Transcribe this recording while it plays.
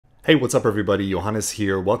Hey, what's up everybody? Johannes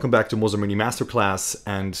here. Welcome back to Moser Mini Masterclass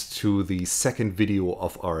and to the second video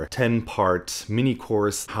of our 10-part mini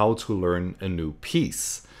course, How to Learn a New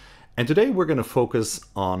Piece. And today we're going to focus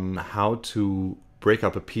on how to break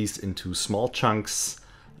up a piece into small chunks,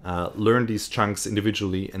 learn these chunks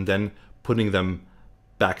individually, and then putting them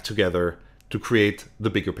back together to create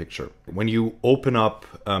the bigger picture. When you open up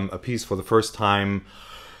a piece for the first time,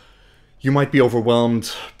 you might be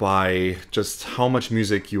overwhelmed by just how much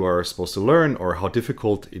music you are supposed to learn or how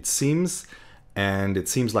difficult it seems. And it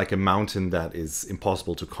seems like a mountain that is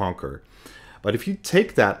impossible to conquer. But if you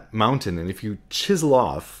take that mountain and if you chisel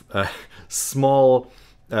off small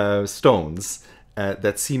stones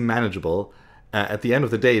that seem manageable, at the end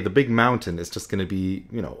of the day, the big mountain is just going to be,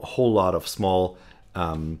 a whole lot of small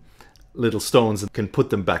little stones and can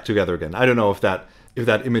put them back together again. I don't know if that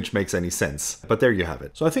image makes any sense, but there you have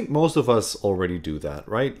it. So I think most of us already do that,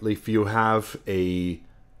 right? If you have a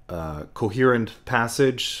coherent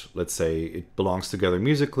passage, let's say it belongs together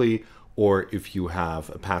musically, or if you have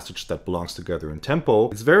a passage that belongs together in tempo,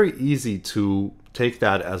 it's very easy to take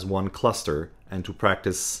that as one cluster and to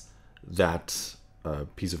practice that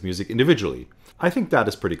piece of music individually. I think that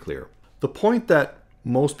is pretty clear. The point that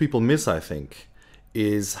most people miss, I think,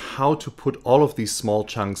 is how to put all of these small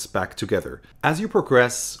chunks back together. As you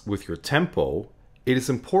progress with your tempo, it is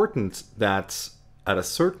important that at a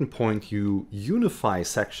certain point you unify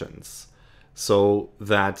sections so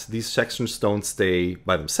that these sections don't stay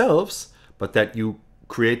by themselves, but that you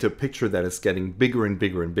create a picture that is getting bigger and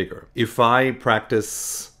bigger and bigger. If I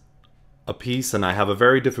practice a piece and I have a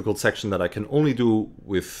very difficult section that I can only do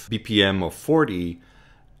with BPM of 40,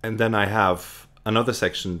 and then I have another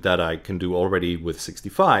section that I can do already with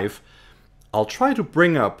 65, I'll try to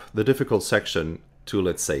bring up the difficult section to,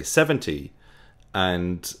 let's say, 70,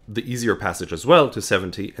 and the easier passage as well to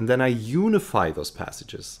 70, and then I unify those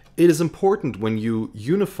passages. It is important when you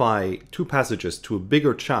unify two passages to a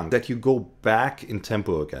bigger chunk that you go back in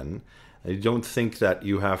tempo again. I don't think that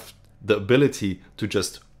you have the ability to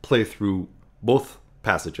just play through both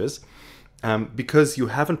passages because you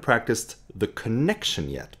haven't practiced the connection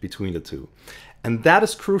yet between the two. And that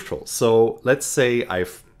is crucial. So let's say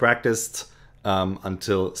I've practiced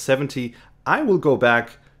until 70. I will go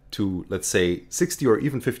back to, let's say, 60 or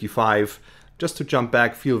even 55, just to jump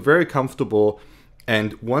back, feel very comfortable.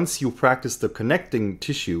 And once you practice the connecting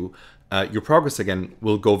tissue, your progress again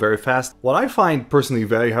will go very fast. What I find personally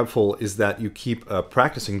very helpful is that you keep a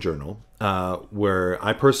practicing journal where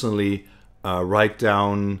I personally write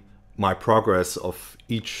down my progress of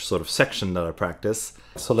each sort of section that I practice.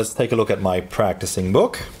 So let's take a look at my practicing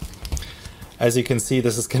book. As you can see,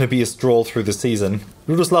 this is going to be a stroll through the season.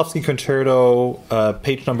 Rudoslavsky Concerto,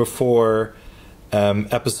 page number 4,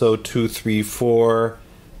 episode 2, 3, 4,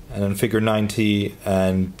 and then figure 90,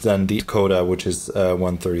 and then the coda, which is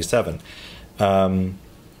 137.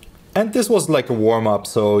 And this was like a warm-up,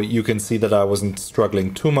 so you can see that I wasn't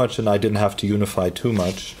struggling too much and I didn't have to unify too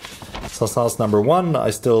much. Saint-Saëns number 1, I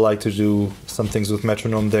still like to do some things with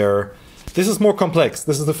metronome there. This is more complex.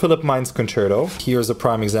 This is the Philipp Mainz Concerto. Here's a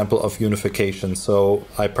prime example of unification. So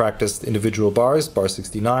I practiced individual bars, bar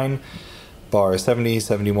 69, bar 70,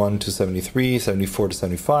 71 to 73, 74 to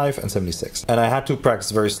 75, and 76. And I had to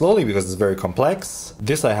practice very slowly because it's very complex.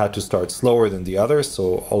 This I had to start slower than the others,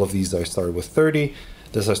 so all of these I started with 30.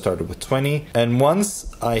 This I started with 20. And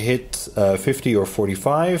once I hit 50 or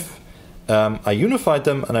 45, I unified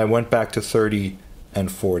them and I went back to 30 and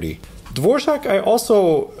 40. Dvorak I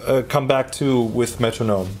also come back to with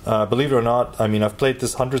metronome. Believe it or not, I mean, I've played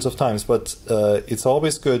this hundreds of times, but it's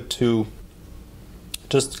always good to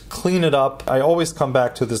just clean it up. I always come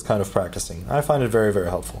back to this kind of practicing. I find it very, very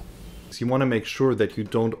helpful. So you want to make sure that you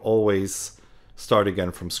don't always start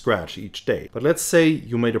again from scratch each day. But let's say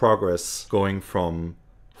you made a progress going from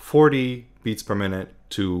 40 beats per minute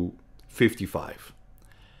to 55.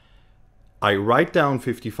 I write down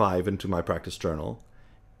 55 into my practice journal,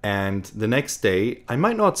 and the next day I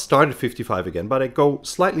might not start at 55 again, but I go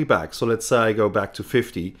slightly back. So let's say I go back to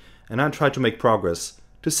 50 and I try to make progress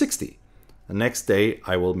to 60. The next day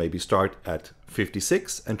I will maybe start at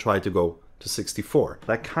 56 and try to go to 64.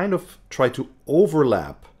 I kind of try to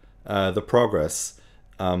overlap the progress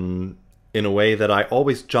in a way that I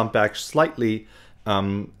always jump back slightly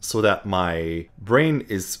so that my brain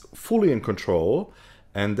is fully in control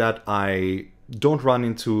and that I don't run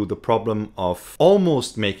into the problem of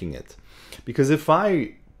almost making it. Because if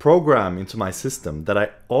I program into my system that I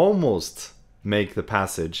almost make the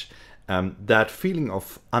passage, that feeling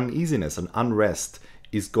of uneasiness and unrest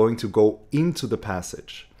is going to go into the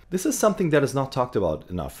passage. This is something that is not talked about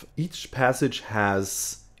enough. Each passage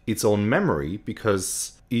has its own memory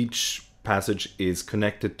because each passage is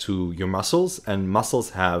connected to your muscles, and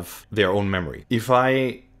muscles have their own memory. If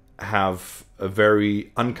I have a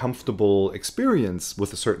very uncomfortable experience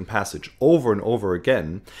with a certain passage over and over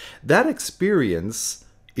again, that experience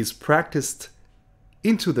is practiced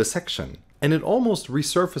into the section, and it almost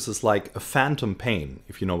resurfaces like a phantom pain,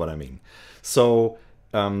 if you know what I mean. So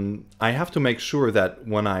I have to make sure that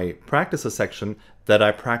when I practice a section, that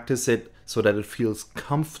I practice it so that it feels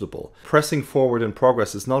comfortable. Pressing forward in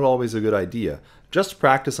progress is not always a good idea. Just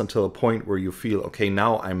practice until a point where you feel, okay,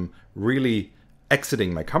 now I'm really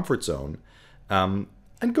exiting my comfort zone, and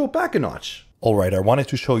go back a notch. All right, I wanted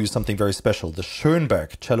to show you something very special. The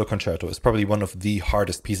Schoenberg Cello Concerto is probably one of the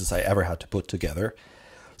hardest pieces I ever had to put together.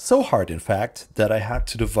 So hard, in fact, that I had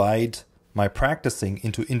to divide my practicing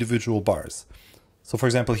into individual bars. So for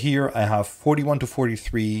example, here I have 41 to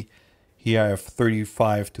 43, here I have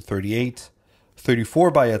 35 to 38,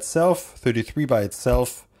 34 by itself, 33 by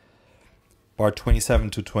itself, bar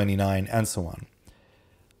 27 to 29, and so on.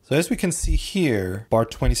 So as we can see here, bar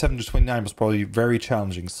 27 to 29 was probably very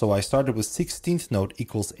challenging. So I started with 16th note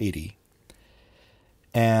equals 80.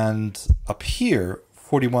 And up here,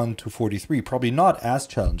 41 to 43, probably not as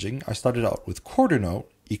challenging. I started out with quarter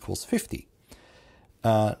note equals 50.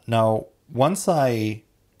 Now, once I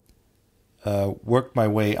worked my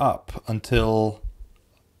way up until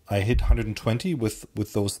I hit 120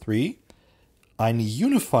 with those three, I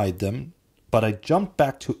unified them, but I jumped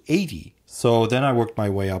back to 80. So then I worked my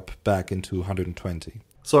way up back into 120.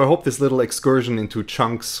 So I hope this little excursion into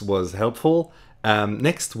chunks was helpful.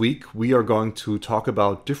 Next week, we are going to talk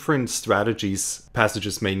about different strategies.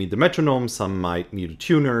 Passages may need the metronome, some might need a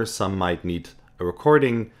tuner, some might need a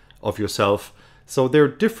recording of yourself. So there are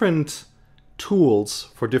different tools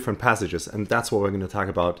for different passages, and that's what we're going to talk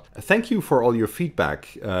about. Thank you for all your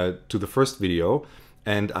feedback to the first video,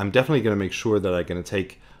 and I'm definitely going to make sure that I'm going to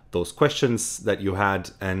take those questions that you had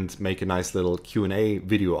and make a nice little Q&A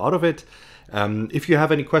video out of it. If you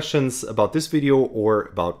have any questions about this video or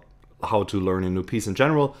about how to learn a new piece in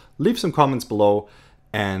general, leave some comments below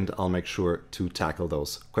and I'll make sure to tackle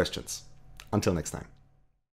those questions. Until next time.